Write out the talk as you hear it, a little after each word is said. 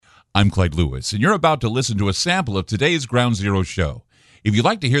I'm Clyde Lewis, and you're about to listen to a sample of today's Ground Zero show. If you'd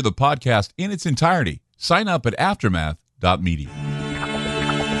like to hear the podcast in its entirety, sign up at aftermath.media.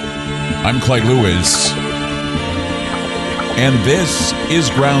 I'm Clyde Lewis, and this is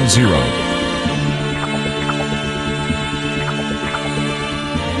Ground Zero.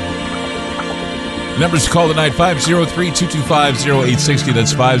 Numbers to call tonight, 503-225-0860.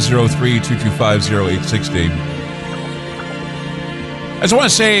 That's 503-225-0860. I just want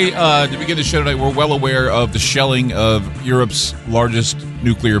to say, to begin the show tonight, we're well aware of the shelling of Europe's largest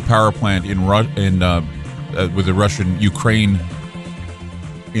nuclear power plant with the Russian-Ukraine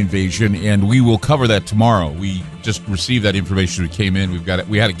invasion, and we will cover that tomorrow. We just received that information when it came in.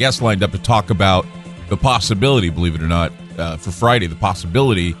 We had a guest lined up to talk about the possibility, believe it or not, for Friday, the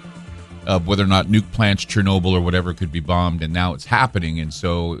possibility of whether or not nuke plants, Chernobyl or whatever, could be bombed, and now it's happening, and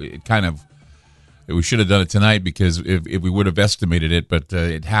so it kind of... We should have done it tonight because if we would have estimated it, but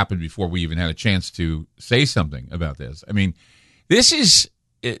it happened before we even had a chance to say something about this. I mean, it's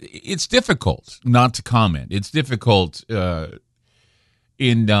difficult not to comment. It's difficult well,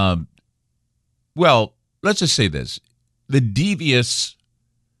 let's just say this. The devious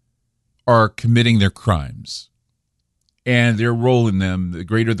are committing their crimes, and their role in them, the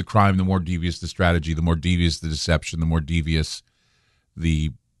greater the crime, the more devious the strategy, the more devious the deception, the more devious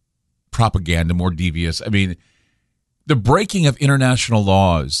the propaganda, more devious. I mean, the breaking of international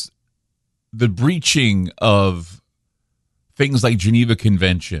laws, the breaching of things like Geneva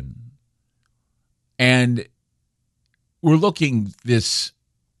Convention, and we're looking this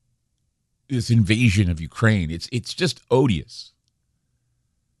invasion of Ukraine. It's just odious,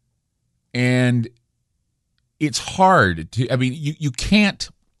 and it's hard to. I mean, you can't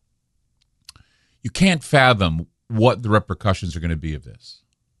fathom what the repercussions are going to be of this.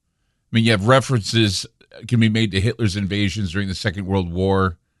 I mean, you have references can be made to Hitler's invasions during the Second World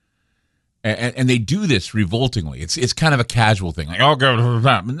War, and they do this revoltingly. It's kind of a casual thing, like, oh, God,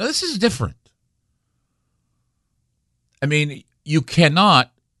 this is different. I mean, you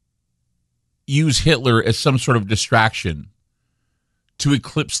cannot use Hitler as some sort of distraction to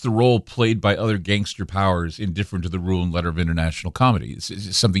eclipse the role played by other gangster powers indifferent to the rule and letter of international comedy.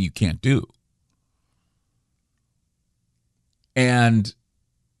 It's something you can't do. And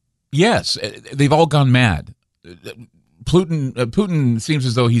yes, they've all gone mad. Putin seems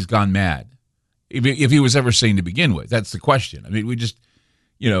as though he's gone mad, if he was ever sane to begin with. That's the question. I mean,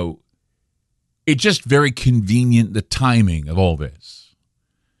 it's just very convenient, the timing of all this.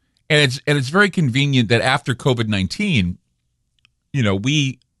 And it's very convenient that after COVID-19,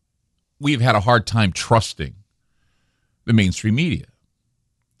 we've had a hard time trusting the mainstream media.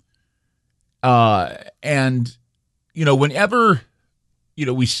 And whenever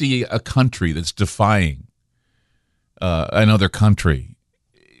we see a country that's defying another country,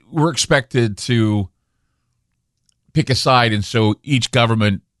 we're expected to pick a side, and so each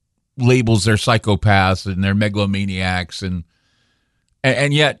government labels their psychopaths and their megalomaniacs, and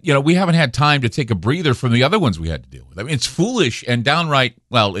yet, we haven't had time to take a breather from the other ones we had to deal with. I mean, it's foolish and downright,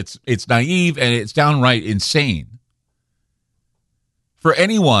 well, it's naive and it's downright insane for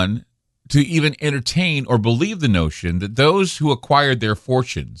anyone to even entertain or believe the notion that those who acquired their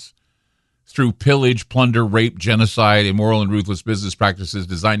fortunes through pillage, plunder, rape, genocide, immoral and ruthless business practices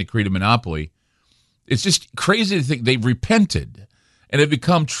designed to create a monopoly, it's just crazy to think they've repented and have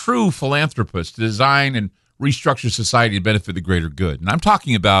become true philanthropists to design and restructure society to benefit the greater good. And I'm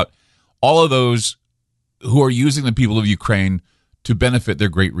talking about all of those who are using the people of Ukraine to benefit their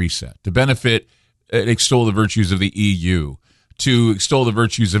great reset, to benefit and extol the virtues of the EU, to extol the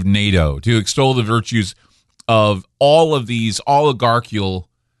virtues of NATO, to extol the virtues of all of these oligarchical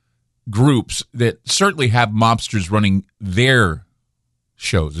groups that certainly have mobsters running their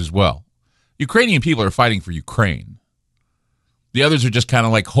shows as well. Ukrainian people are fighting for Ukraine. The others are just kind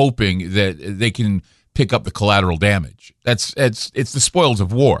of like hoping that they can pick up the collateral damage. It's the spoils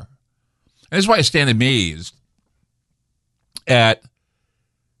of war. And that's why I stand amazed at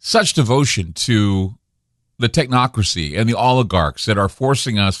such devotion to the technocracy and the oligarchs that are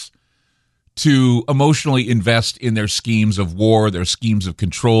forcing us to emotionally invest in their schemes of war, their schemes of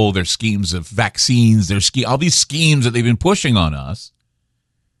control, their schemes of vaccines, all these schemes that they've been pushing on us.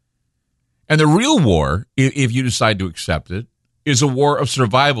 And the real war, if you decide to accept it, is a war of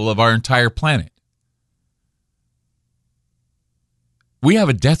survival of our entire planet. We have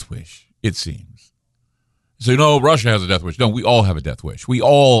a death wish, it seems. So, no, Russia has a death wish. No, we all have a death wish. We're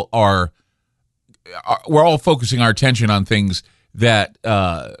all focusing our attention on things that,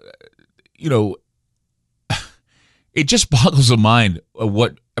 it just boggles the mind of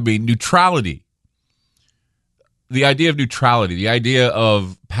neutrality. the idea of neutrality, the idea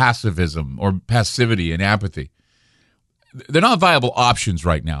of passivism or passivity and apathy, they're not viable options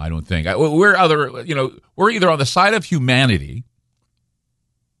right now, I don't think. We're either on the side of humanity,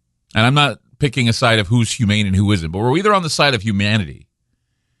 and I'm not picking a side of who's humane and who isn't, but we're either on the side of humanity,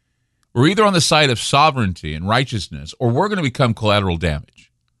 we're either on the side of sovereignty and righteousness, or we're going to become collateral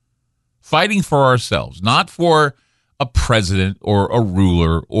damage. Fighting for ourselves, not for a president or a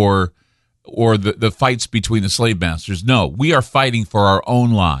ruler or the fights between the slave masters. No, we are fighting for our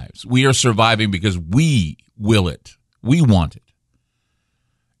own lives. We are surviving because we will it. We want it.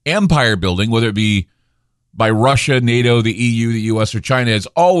 Empire building, whether it be by Russia, NATO, the EU, the U.S., or China, has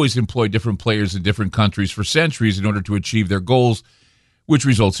always employed different players in different countries for centuries in order to achieve their goals, which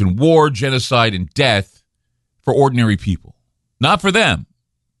results in war, genocide, and death for ordinary people. Not for them,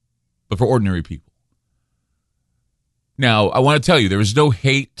 but for ordinary people. Now, I want to tell you, there is no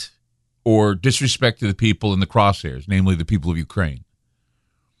hate or disrespect to the people in the crosshairs, namely the people of Ukraine.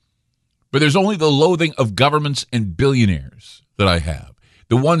 But there's only the loathing of governments and billionaires that I have,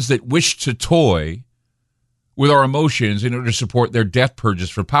 the ones that wish to toy with our emotions in order to support their death purges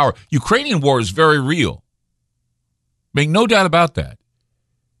for power. Ukrainian war is very real. Make no doubt about that.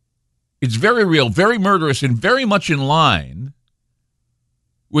 It's very real, very murderous, and very much in line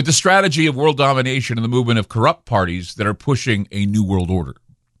with the strategy of world domination and the movement of corrupt parties that are pushing a new world order.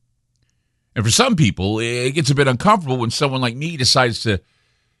 And for some people, it gets a bit uncomfortable when someone like me decides to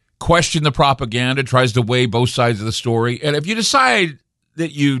question the propaganda, tries to weigh both sides of the story. And if you decide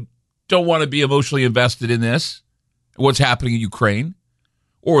that you don't want to be emotionally invested in this, what's happening in Ukraine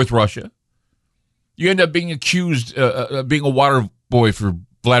or with Russia, you end up being accused of being a water boy for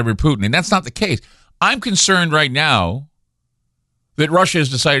Vladimir Putin. And that's not the case. I'm concerned right now that Russia has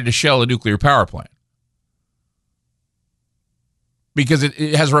decided to shell a nuclear power plant because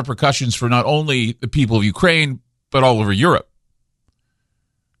it has repercussions for not only the people of Ukraine, but all over Europe.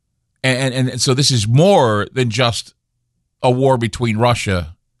 And so this is more than just a war between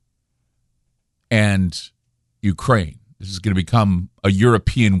Russia and Ukraine. This is going to become a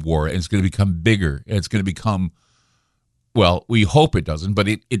European war, and it's going to become bigger, and it's going to become, well, we hope it doesn't, but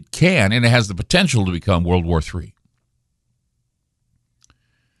it can, and it has the potential to become World War III.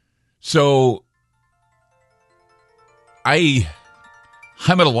 So I'm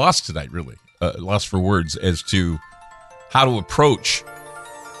at a loss tonight, really, loss for words as to how to approach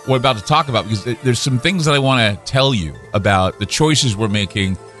what I'm about to talk about, because there's some things that I want to tell you about the choices we're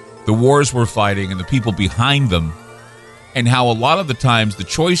making, the wars we're fighting, and the people behind them, and how a lot of the times the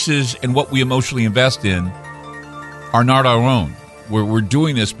choices and what we emotionally invest in are not our own. We're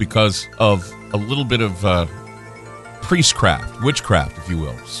doing this because of a little bit of priestcraft, witchcraft, if you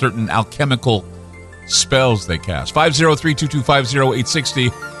will, certain alchemical spells they cast.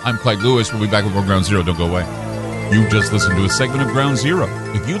 503-225-0860. I'm Clyde Lewis. We'll be back with more Ground Zero. Don't go away. You just listened to a segment of Ground Zero.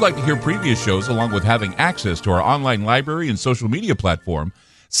 If you'd like to hear previous shows along with having access to our online library and social media platform,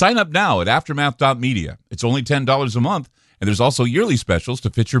 sign up now at aftermath.media. It's only $10 a month, and there's also yearly specials to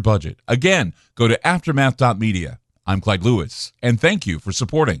fit your budget. Again, go to aftermath.media. I'm Clyde Lewis, and thank you for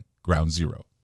supporting Ground Zero.